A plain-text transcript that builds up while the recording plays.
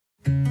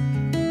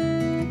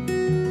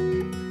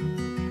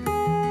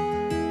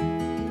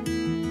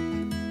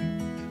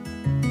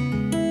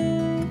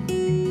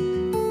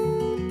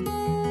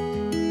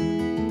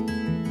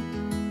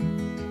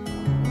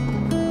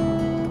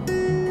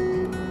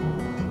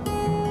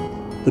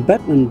The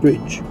Batman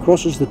Bridge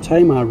crosses the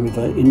Tamar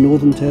River in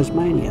northern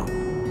Tasmania.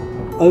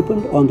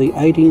 Opened on the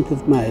 18th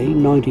of May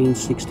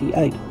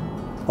 1968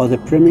 by the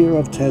Premier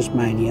of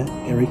Tasmania,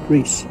 Eric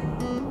Rees.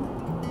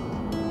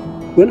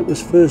 When it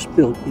was first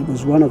built, it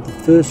was one of the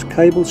first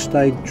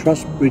cable-stayed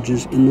truss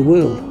bridges in the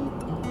world,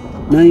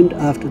 named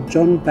after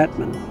John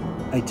Batman,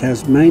 a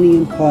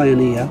Tasmanian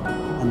pioneer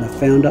and the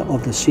founder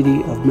of the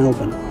city of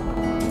Melbourne.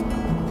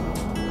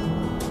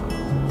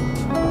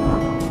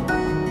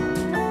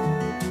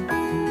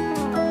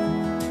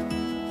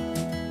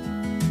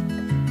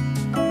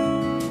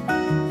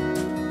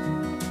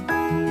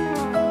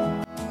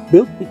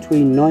 Built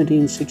between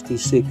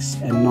 1966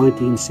 and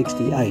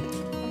 1968,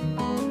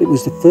 it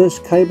was the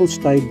first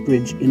cable-stayed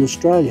bridge in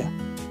Australia,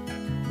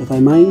 with a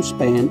main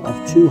span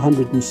of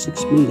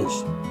 206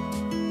 metres,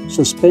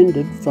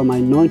 suspended from a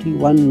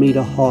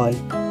 91-metre high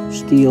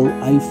steel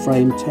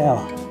A-frame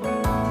tower.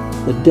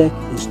 The deck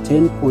is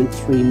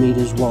 10.3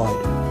 metres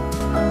wide.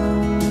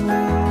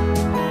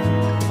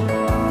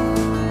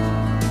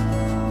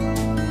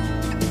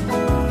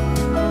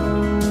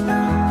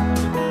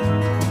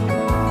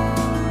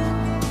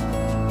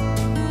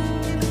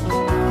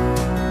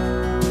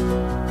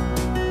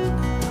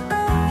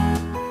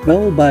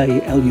 Bell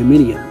Bay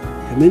Aluminium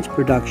commenced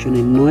production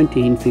in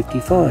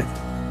 1955.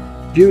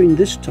 During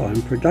this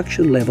time,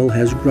 production level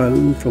has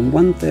grown from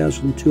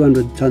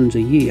 1,200 tonnes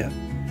a year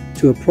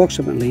to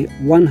approximately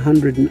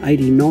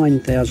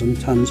 189,000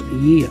 tonnes a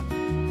year.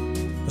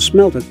 The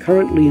smelter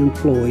currently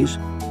employs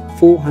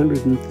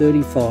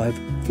 435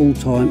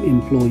 full-time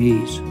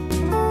employees.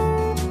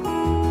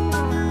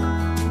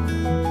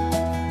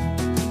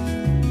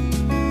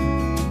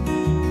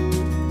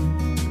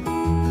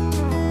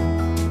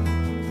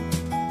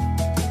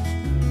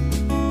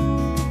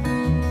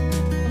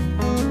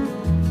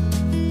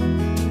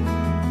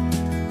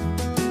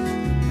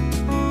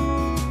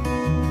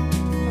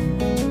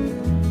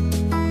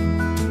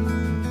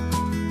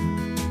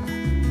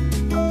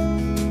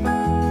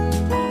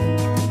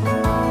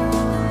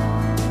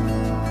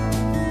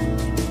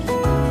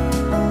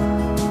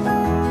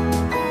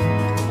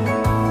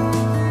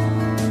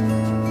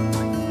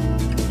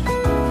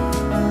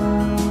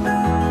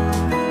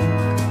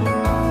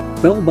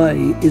 Bell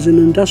Bay is an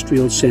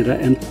industrial centre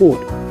and port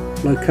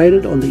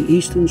located on the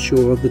eastern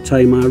shore of the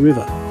Tamar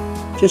River,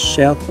 just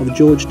south of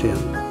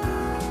Georgetown.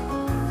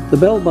 The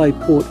Bell Bay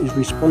port is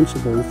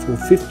responsible for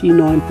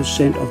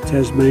 59% of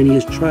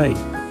Tasmania's trade.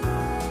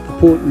 The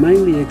port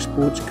mainly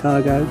exports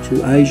cargo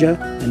to Asia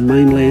and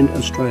mainland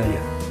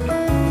Australia.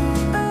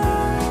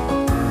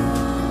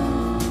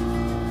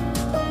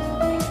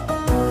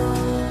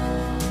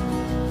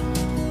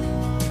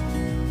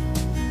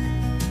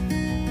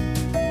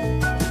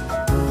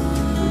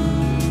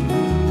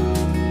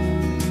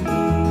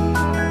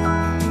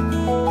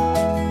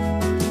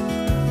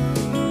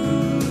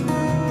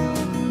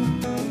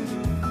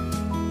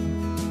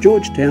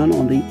 Georgetown,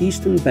 on the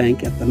eastern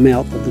bank at the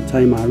mouth of the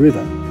Tamar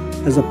River,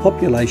 has a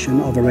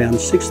population of around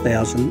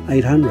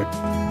 6,800.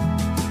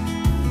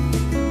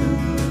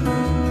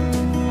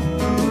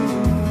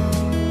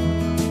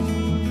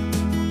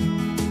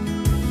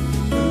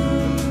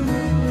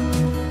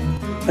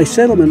 A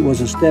settlement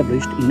was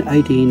established in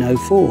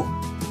 1804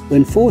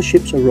 when 4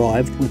 ships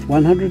arrived with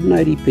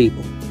 180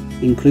 people,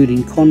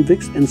 including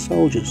convicts and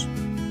soldiers.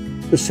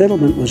 The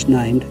settlement was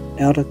named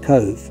Outer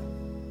Cove.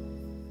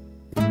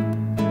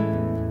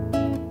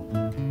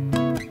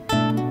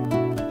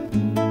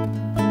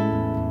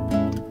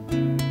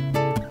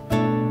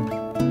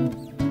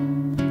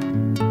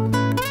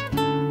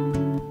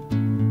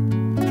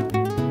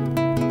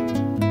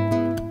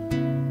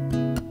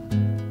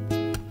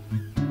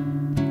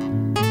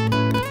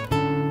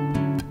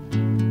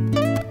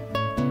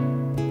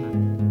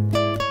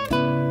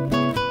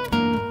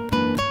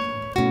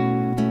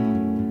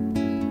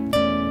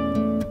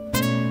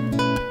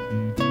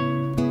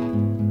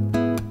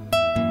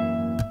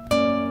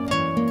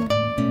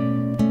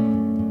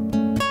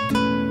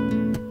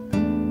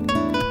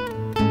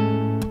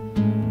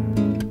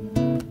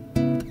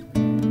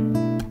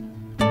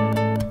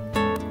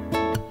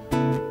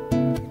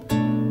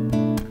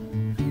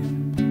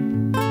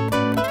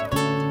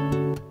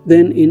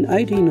 Then in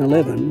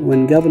 1811,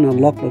 when Governor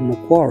Lachlan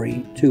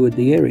Macquarie toured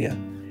the area,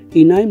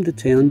 he named the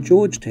town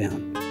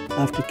Georgetown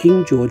after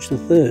King George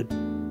III.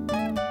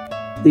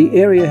 The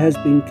area has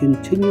been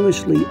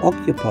continuously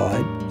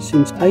occupied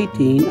since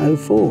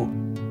 1804,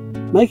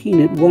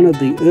 making it one of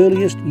the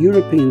earliest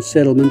European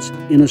settlements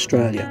in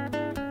Australia.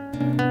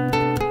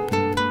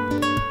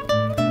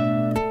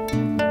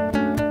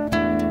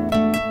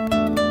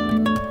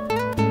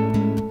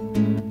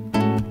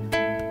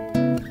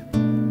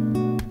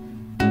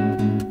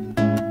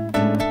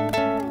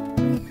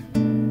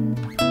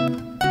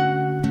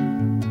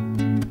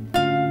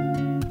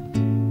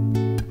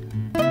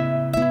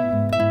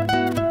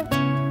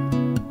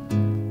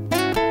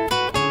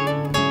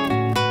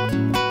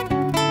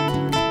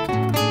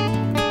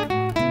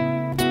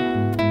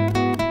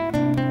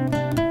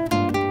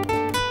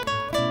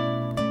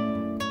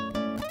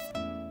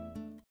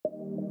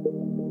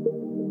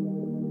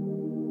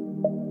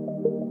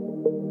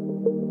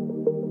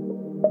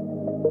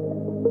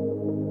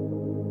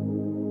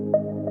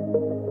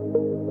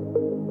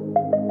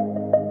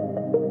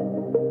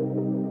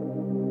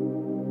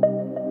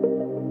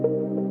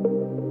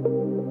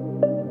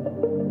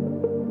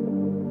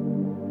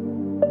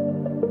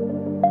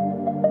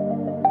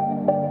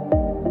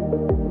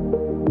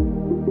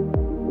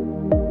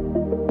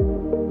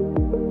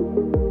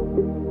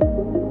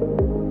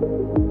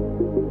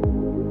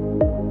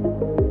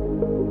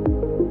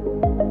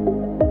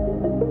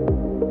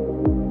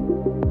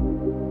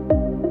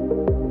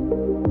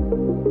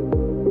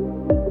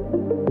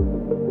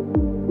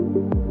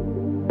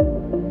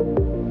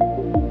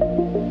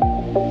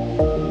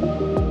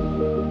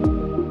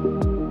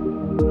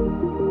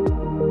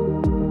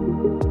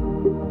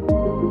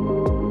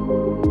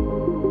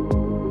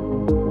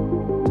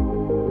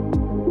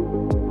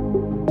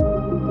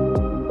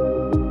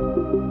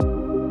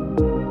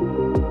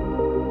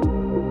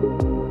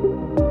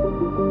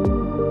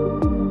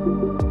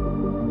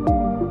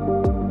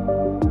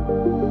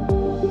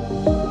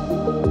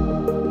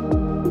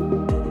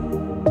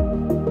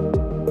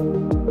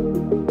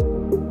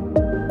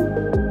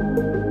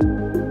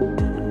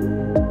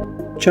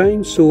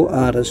 chainsaw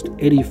artist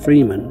Eddie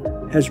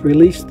Freeman has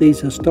released these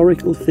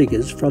historical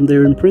figures from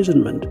their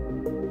imprisonment.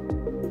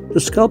 The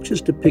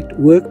sculptures depict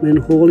workmen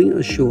hauling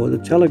ashore the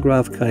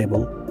telegraph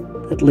cable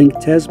that linked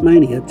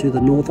Tasmania to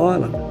the North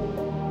Island.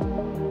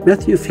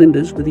 Matthew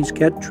Flinders with his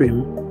cat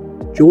Trim,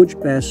 George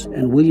Bass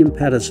and William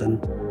Patterson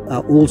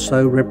are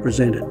also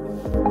represented.